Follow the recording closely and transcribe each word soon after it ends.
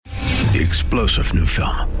The explosive new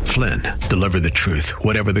film, Flynn, deliver the truth,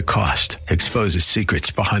 whatever the cost, exposes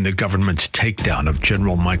secrets behind the government's takedown of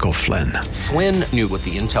General Michael Flynn. Flynn knew what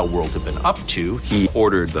the intel world had been up to. He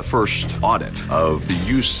ordered the first audit of the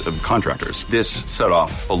use of contractors. This set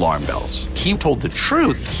off alarm bells. He told the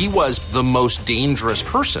truth. He was the most dangerous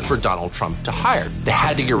person for Donald Trump to hire. They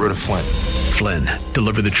had to get rid of Flynn. Flynn,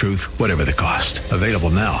 deliver the truth, whatever the cost. Available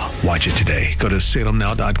now. Watch it today. Go to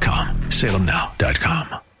salemnow.com.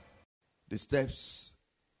 salemnow.com. The steps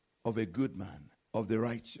of a good man, of the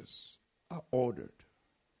righteous, are ordered,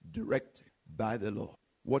 directed by the Lord.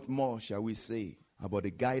 What more shall we say about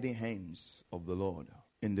the guiding hands of the Lord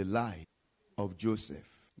in the life of Joseph,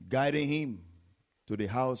 guiding him to the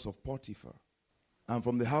house of Potiphar? And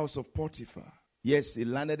from the house of Potiphar, yes, he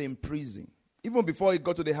landed in prison. Even before he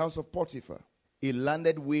got to the house of Potiphar, he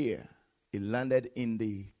landed where? He landed in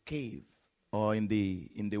the cave, or in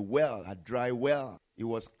the well, a dry well. He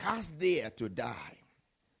was cast there to die.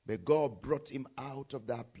 But God brought him out of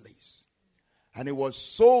that place. And he was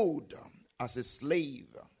sold as a slave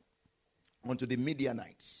unto the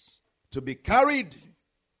Midianites to be carried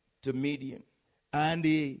to Midian. And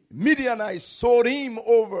the Midianites sold him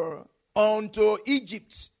over unto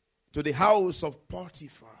Egypt, to the house of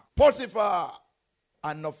Potiphar. Potiphar,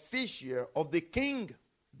 an official of the king.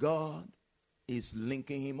 God is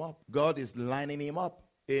linking him up. God is lining him up.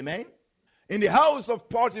 Amen. In the house of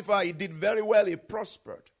Potiphar, he did very well. He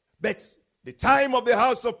prospered. But the time of the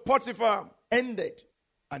house of Potiphar ended,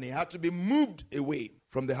 and he had to be moved away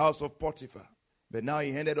from the house of Potiphar. But now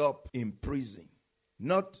he ended up in prison,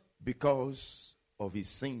 not because of his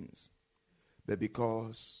sins, but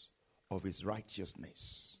because of his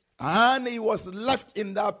righteousness. And he was left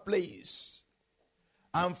in that place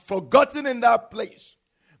and forgotten in that place.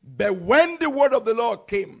 But when the word of the Lord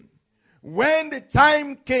came, when the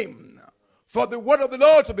time came for the word of the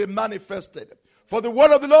Lord to be manifested, for the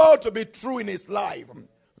word of the Lord to be true in his life,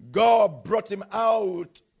 God brought him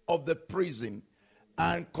out of the prison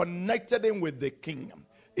and connected him with the kingdom.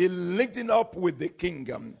 He linked him up with the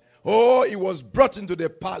kingdom. Oh, he was brought into the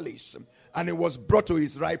palace, and he was brought to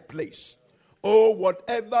his right place. Oh,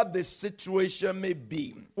 whatever the situation may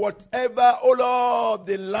be, whatever, oh Lord,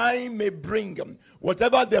 the line may bring,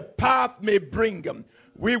 whatever the path may bring,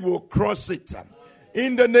 we will cross it.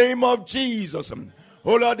 In the name of Jesus.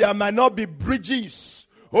 Oh Lord, there might not be bridges,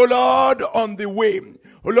 oh Lord, on the way.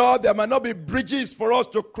 Oh Lord, there might not be bridges for us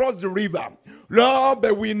to cross the river. Lord,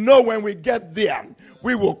 but we know when we get there,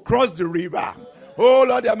 we will cross the river. Oh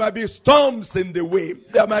Lord, there might be storms in the way.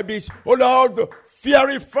 There might be, oh Lord,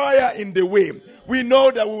 fiery fire in the way. We know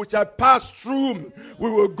that we shall pass through. We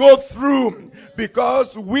will go through,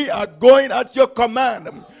 because we are going at your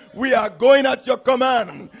command. We are going at your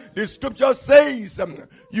command. The scripture says,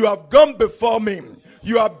 you have gone before me.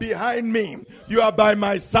 You are behind me. You are by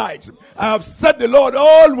my side. I have set the Lord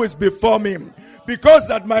always before me, because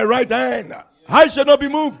at my right hand I shall not be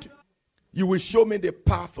moved. You will show me the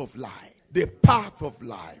path of life. The path of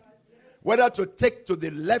life. Whether to take to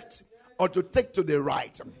the left or to take to the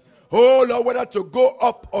right. Oh Lord, whether to go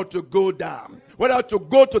up or to go down. Whether to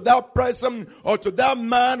go to that person or to that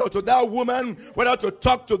man or to that woman. Whether to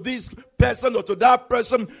talk to this person or to that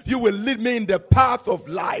person. You will lead me in the path of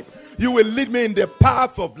life. You will lead me in the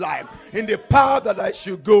path of life. In the path that I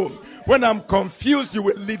should go. When I'm confused, you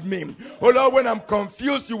will lead me. Oh Lord, when I'm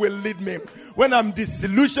confused, you will lead me. When I'm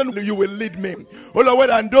disillusioned, you will lead me. Oh Lord,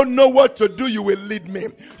 when I don't know what to do, you will lead me.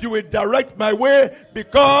 You will direct my way,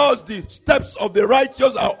 because the steps of the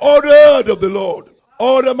righteous are ordered of the Lord.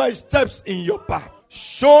 Order my steps in your path.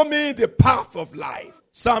 Show me the path of life.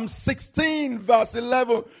 Psalm 16 verse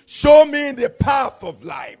 11. Show me the path of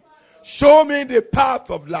life. Show me the path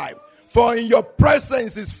of life. For in your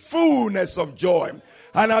presence is fullness of joy.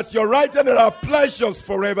 And at your right hand there are pleasures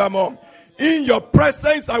forevermore. In your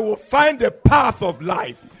presence I will find the path of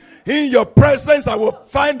life. In your presence I will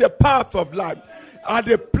find the path of life. At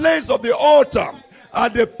the place of the altar.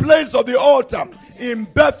 At the place of the altar. In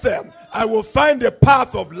Bethel I will find the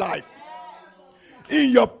path of life.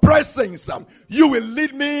 In your presence, you will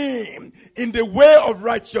lead me in the way of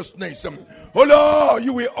righteousness. Oh Lord,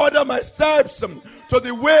 you will order my steps to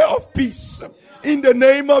the way of peace. In the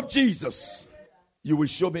name of Jesus, you will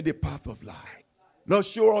show me the path of life. Lord,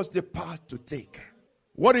 show us the path to take.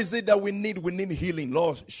 What is it that we need? We need healing.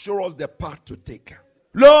 Lord, show us the path to take.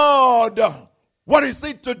 Lord, what is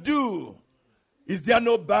it to do? Is there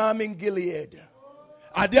no balm in Gilead?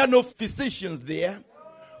 Are there no physicians there?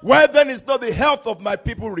 Why then is not the health of my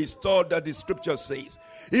people restored, that the scripture says?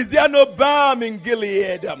 Is there no balm in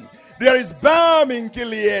Gilead? There is balm in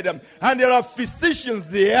Gilead, and there are physicians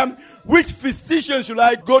there which physician should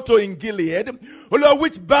I go to in Gilead? Oh Lord,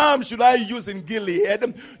 which balm should I use in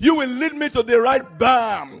Gilead? You will lead me to the right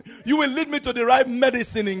balm. You will lead me to the right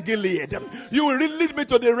medicine in Gilead. You will lead me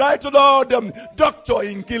to the right, Lord, doctor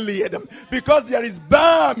in Gilead. Because there is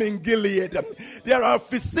balm in Gilead. There are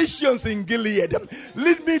physicians in Gilead.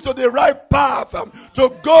 Lead me to the right path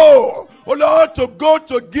to go. Oh Lord, to go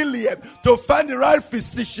to Gilead to find the right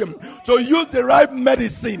physician, to use the right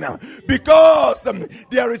medicine. Because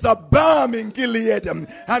there is a balm in Gilead and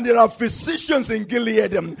there are physicians in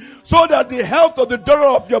Gilead, so that the health of the daughter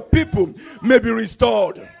of your people may be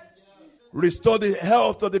restored. Restore the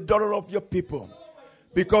health of the daughter of your people,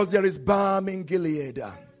 because there is balm in Gilead.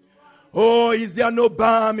 Oh, is there no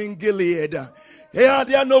balm in Gilead? Here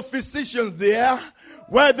there are no physicians there.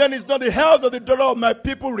 Why then is not the health of the daughter of my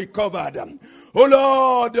people recovered? Oh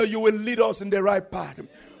Lord, you will lead us in the right path.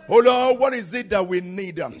 Oh Lord, what is it that we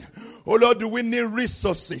need? Oh Lord, do we need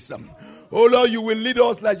resources? Oh Lord, you will lead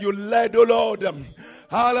us like you led, oh Lord.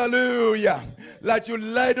 Hallelujah. Like you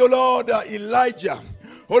led, oh Lord, Elijah.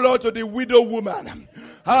 Oh Lord, to the widow woman.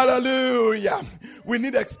 Hallelujah. We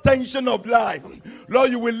need extension of life.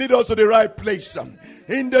 Lord, you will lead us to the right place.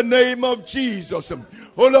 In the name of Jesus.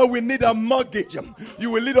 Oh Lord, we need a mortgage.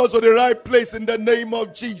 You will lead us to the right place in the name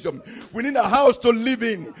of Jesus. We need a house to live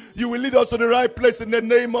in. You will lead us to the right place in the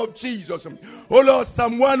name of Jesus. Oh Lord,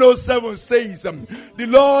 Psalm 107 says, the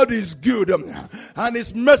Lord is good and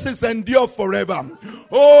his mercies endure forever.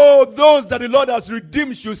 Oh, those that the Lord has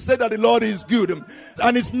redeemed should say that the Lord is good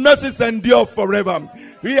and his mercies endure forever.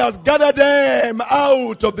 He has gathered them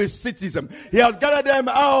out of the cities. He has gathered them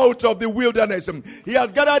out of the wilderness. He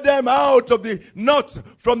has gathered them out of the north,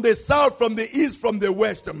 from the south, from the east, from the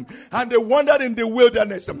west. And they wandered in the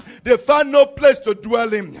wilderness. They found no place to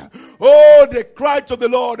dwell in. Oh, they cried to the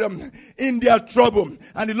Lord in their trouble.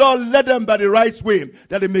 And the Lord led them by the right way,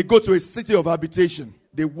 that they may go to a city of habitation.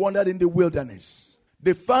 They wandered in the wilderness.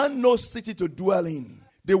 They found no city to dwell in.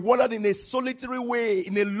 They wandered in a solitary way,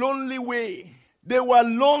 in a lonely way. They were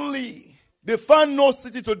lonely. They found no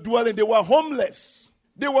city to dwell in. They were homeless.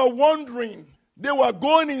 They were wandering. They were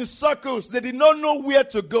going in circles. They did not know where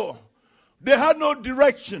to go. They had no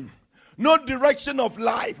direction. No direction of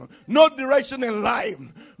life. No direction in life.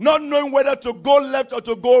 Not knowing whether to go left or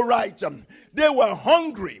to go right. They were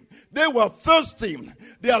hungry. They were thirsty.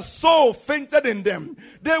 Their soul fainted in them.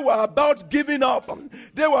 They were about giving up.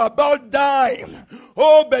 They were about dying.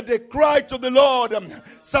 Oh, but they cried to the Lord.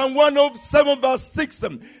 Psalm 107 verse 6.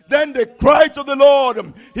 Then they cried to the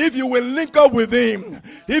Lord. If you will link up with him,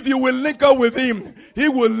 if you will link up with him, he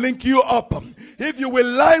will link you up. If you will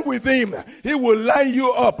line with him, he will line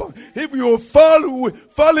you up. If you will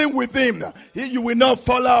fall in with him, you will not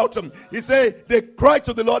fall out. He said they cried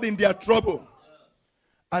to the Lord in their trouble,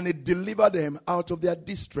 and it delivered them out of their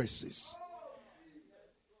distresses.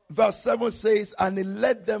 Verse 7 says, and he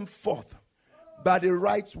led them forth by the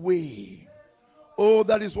right way. Oh,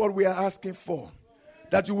 that is what we are asking for.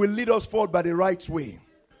 That you will lead us forth by the right way.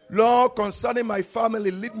 Lord, concerning my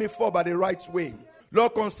family, lead me forth by the right way.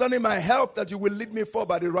 Lord, concerning my health, that you will lead me forth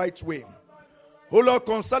by the right way. Oh Lord,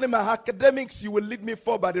 concerning my academics, you will lead me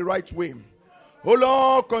forth by the right way. Oh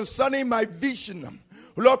Lord, concerning my vision,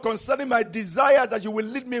 Lord, concerning my desires, that you will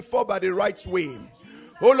lead me forth by the right way.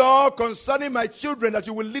 Oh Lord, concerning my children, that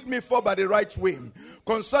you will lead me forth by the right way.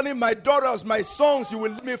 Concerning my daughters, my sons, you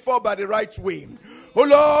will lead me forth by the right way. Oh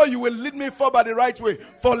Lord, you will lead me forth by the right way.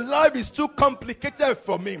 For life is too complicated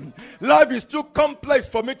for me. Life is too complex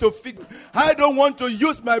for me to figure. I don't want to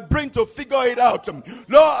use my brain to figure it out. Lord,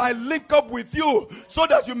 I link up with you so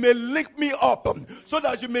that you may link me up, so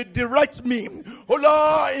that you may direct me. Oh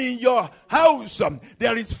Lord, in your house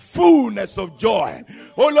there is fullness of joy.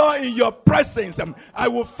 Oh Lord, in your presence I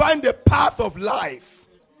will find the path of life.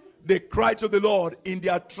 They cried to the Lord in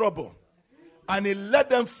their trouble, and he led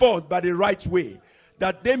them forth by the right way,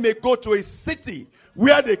 that they may go to a city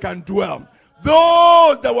where they can dwell.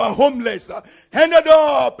 Those that were homeless ended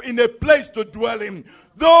up in a place to dwell in.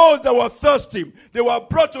 Those that were thirsty, they were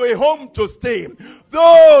brought to a home to stay.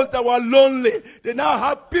 Those that were lonely, they now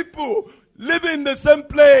have people living in the same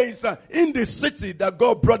place in the city that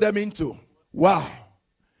God brought them into. Wow.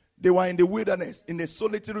 They were in the wilderness in a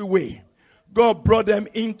solitary way. God brought them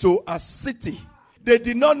into a city. They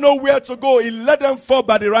did not know where to go. He led them forth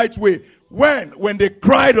by the right way. When they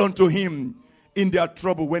cried unto him in their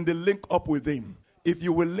trouble, when they link up with him. If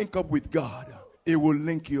you will link up with God, he will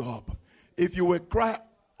link you up. If you will cry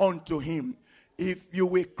unto him, he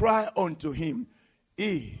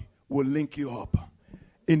will link you up.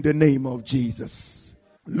 In the name of Jesus.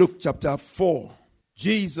 Luke chapter 4.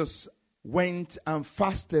 Jesus went and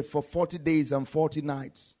fasted for 40 days and 40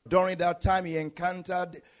 nights. During that time, he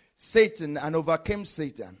encountered Satan and overcame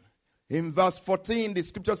Satan. In verse 14, the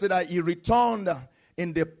scripture said that he returned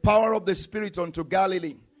in the power of the Spirit unto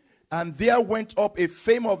Galilee. And there went up a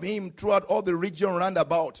fame of him throughout all the region round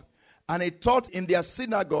about. And he taught in their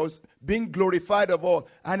synagogues, being glorified of all.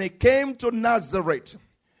 And he came to Nazareth.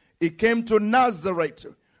 He came to Nazareth,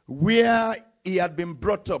 where he had been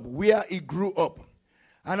brought up, where he grew up.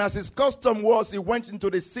 And as his custom was, he went into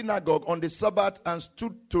the synagogue on the Sabbath and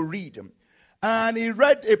stood to read. And he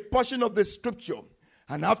read a portion of the scripture.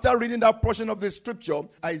 And after reading that portion of the scripture,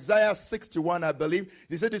 Isaiah 61, I believe,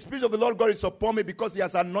 he said, the Spirit of the Lord God is upon me because he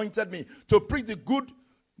has anointed me to preach the good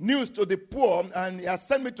news to the poor, and he has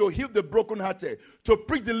sent me to heal the brokenhearted, to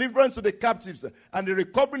preach deliverance to the captives, and the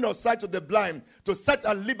recovering of sight to the blind, to set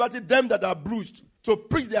at liberty them that are bruised, to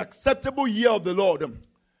preach the acceptable year of the Lord.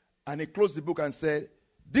 And he closed the book and said,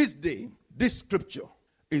 this day, this scripture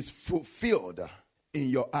is fulfilled in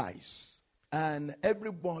your eyes. And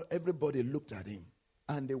everybody looked at him,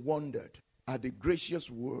 and they wondered at the gracious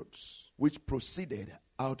words which proceeded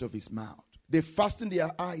out of his mouth. They fastened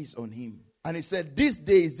their eyes on him. And he said, this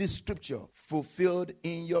day is this scripture fulfilled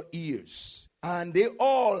in your ears. And they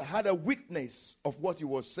all had a witness of what he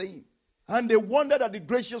was saying. And they wondered at the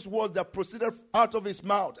gracious words that proceeded out of his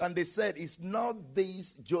mouth. And they said, is not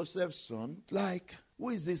this Joseph's son? Like, who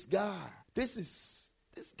is this guy? This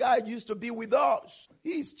guy used to be with us.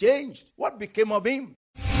 He's changed. What became of him?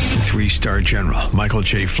 3-star General Michael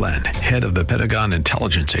J. Flynn, head of the Pentagon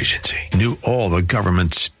Intelligence Agency, knew all the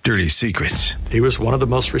government's dirty secrets. He was one of the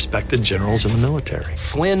most respected generals in the military.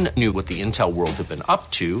 Flynn knew what the intel world had been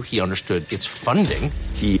up to. He understood its funding.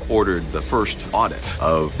 He ordered the first audit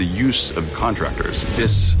of the use of contractors.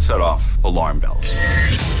 This set off alarm bells.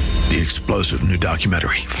 The explosive new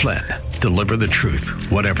documentary, Flynn, Deliver the Truth,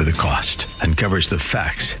 Whatever the Cost, uncovers the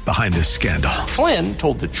facts behind this scandal. Flynn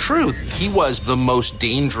told the truth. He was the most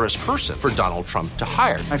dangerous person for Donald Trump to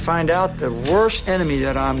hire. I find out the worst enemy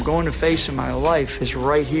that I'm going to face in my life is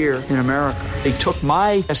right here in America. They took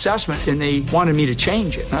my assessment and they wanted me to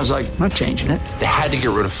change it. And I was like, I'm not changing it. They had to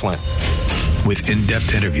get rid of Flynn. With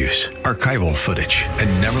in-depth interviews, archival footage,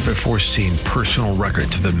 and never-before-seen personal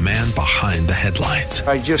records of the man behind the headlines.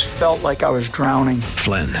 I just felt like I was drowning.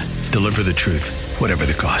 Flynn, Deliver the Truth, Whatever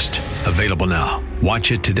the Cost. Available now.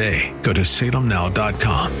 Watch it today. Go to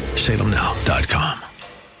salemnow.com. salemnow.com.